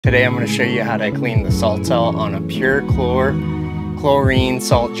Today I'm going to show you how to clean the salt cell on a PureChlor chlorine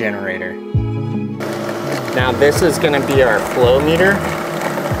salt generator. Now this is going to be our flow meter.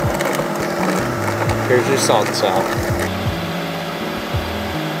 Here's your salt cell.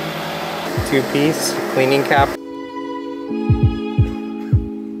 2-piece cleaning cap.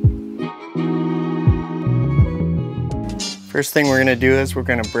 First thing we're going to do is we're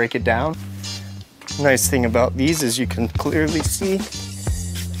going to break it down. Nice thing about these is you can clearly see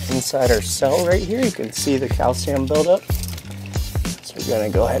inside our cell right here. You can see the calcium buildup. So we're going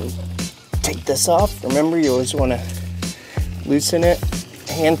to go ahead and take this off. Remember, you always want to loosen it,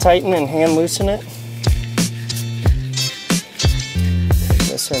 hand tighten and hand loosen it.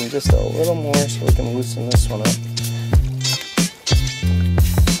 This in just a little more so we can loosen this one up.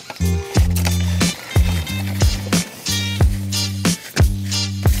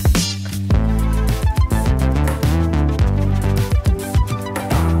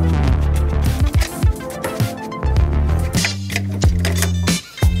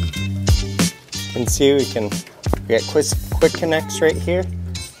 You can see we get quick connects right here.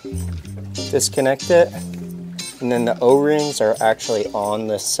 Disconnect it, and then the O-rings are actually on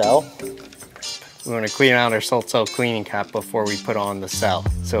the cell. We want to clean out our salt cell cleaning cap before we put on the cell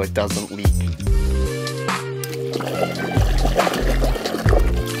so it doesn't leak.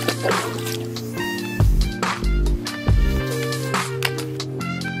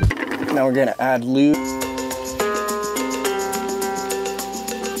 Now we're going to add lube.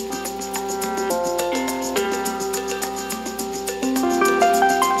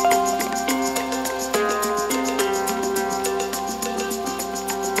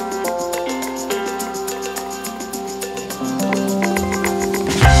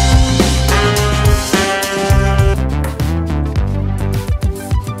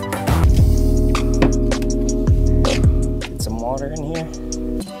 Water in here.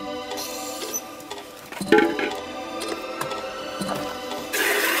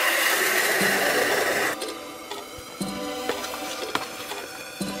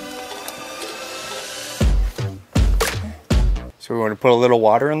 So we want to put a little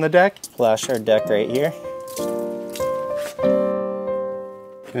water in the deck. Splash our deck right here.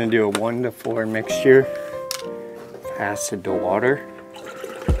 Gonna do a 1 to 4 mixture of acid to water.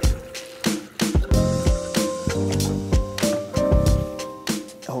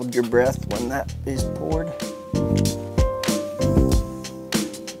 Hold your breath when that is poured.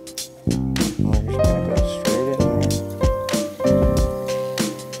 We're just gonna go straight in here.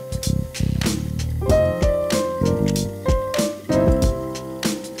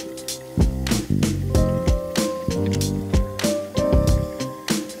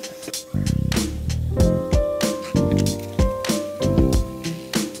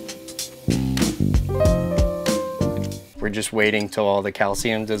 We're just waiting till all the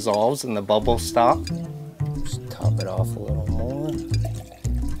calcium dissolves and the bubbles stop. Just top it off a little more.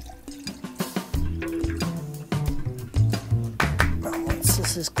 Now once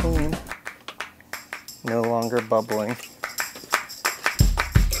this is clean, no longer bubbling,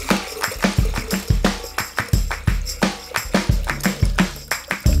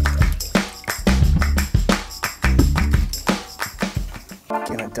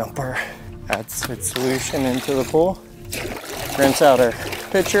 gonna dump our acid solution into the pool. Rinse out our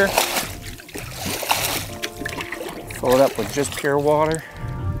pitcher, fill it up with just pure water.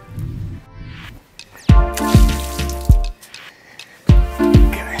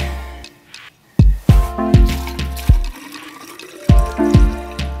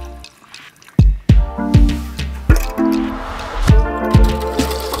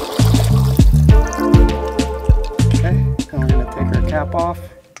 Okay. Okay, now we're going to take our cap off.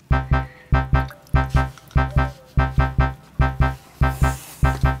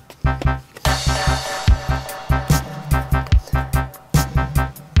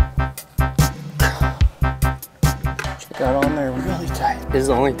 Got on there really tight. This is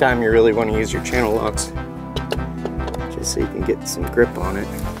the only time you really want to use your channel locks, just so you can get some grip on it.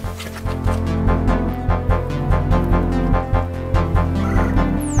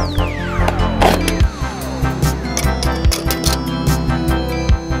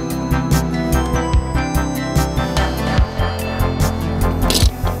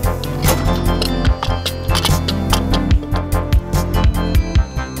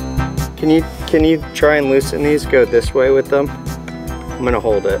 Can you try and loosen these? Go this way with them. I'm gonna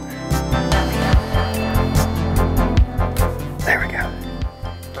hold it. There we go.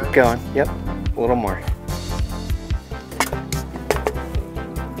 Keep going. Yep, a little more.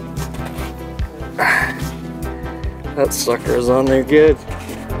 That sucker is on there good.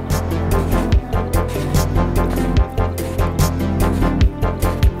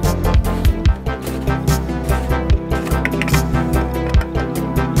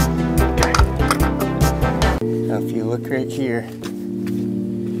 here.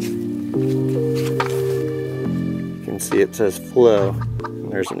 You can see it says flow,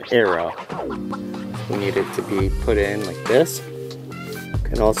 and there's an arrow. We need it to be put in like this. You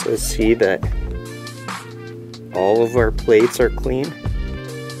can also see that all of our plates are clean.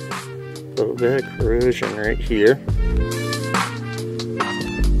 A little bit of corrosion right here.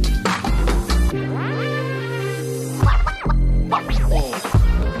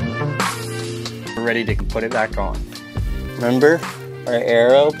 We're ready to put it back on. Remember our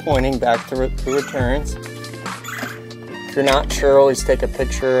arrow pointing back to returns. If you're not sure, always take a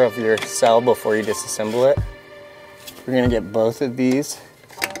picture of your cell before you disassemble it. We're gonna get both of these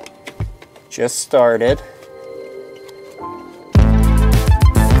just started.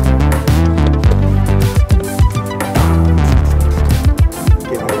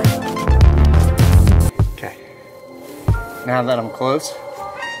 Okay. Now that I'm close,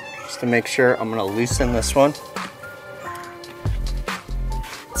 just to make sure, I'm gonna loosen this one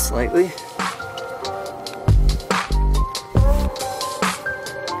slightly.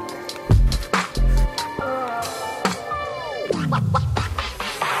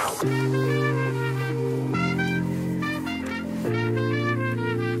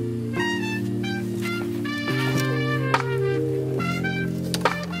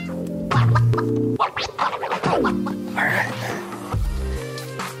 Alright,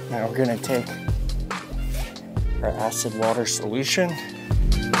 now we're going to take our acid water solution.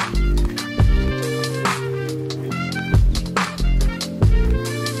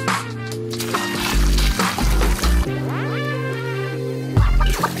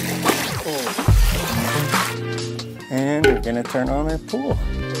 And we're going to turn on our pool.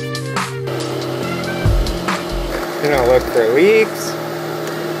 Going to look for leaks.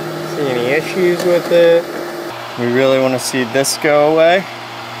 See any issues with it. We really want to see this go away.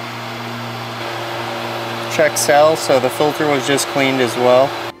 Check cell, so the filter was just cleaned as well.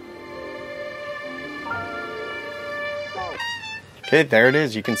 Okay, there it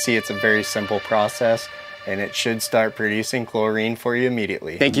is. You can see it's a very simple process, and it should start producing chlorine for you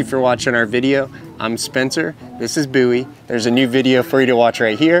immediately. Thank you for watching our video. I'm Spencer, this is Bowie. There's a new video for you to watch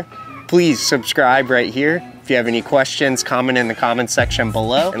right here. Please subscribe right here. If you have any questions, comment in the comment section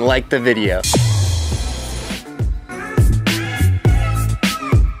below and like the video.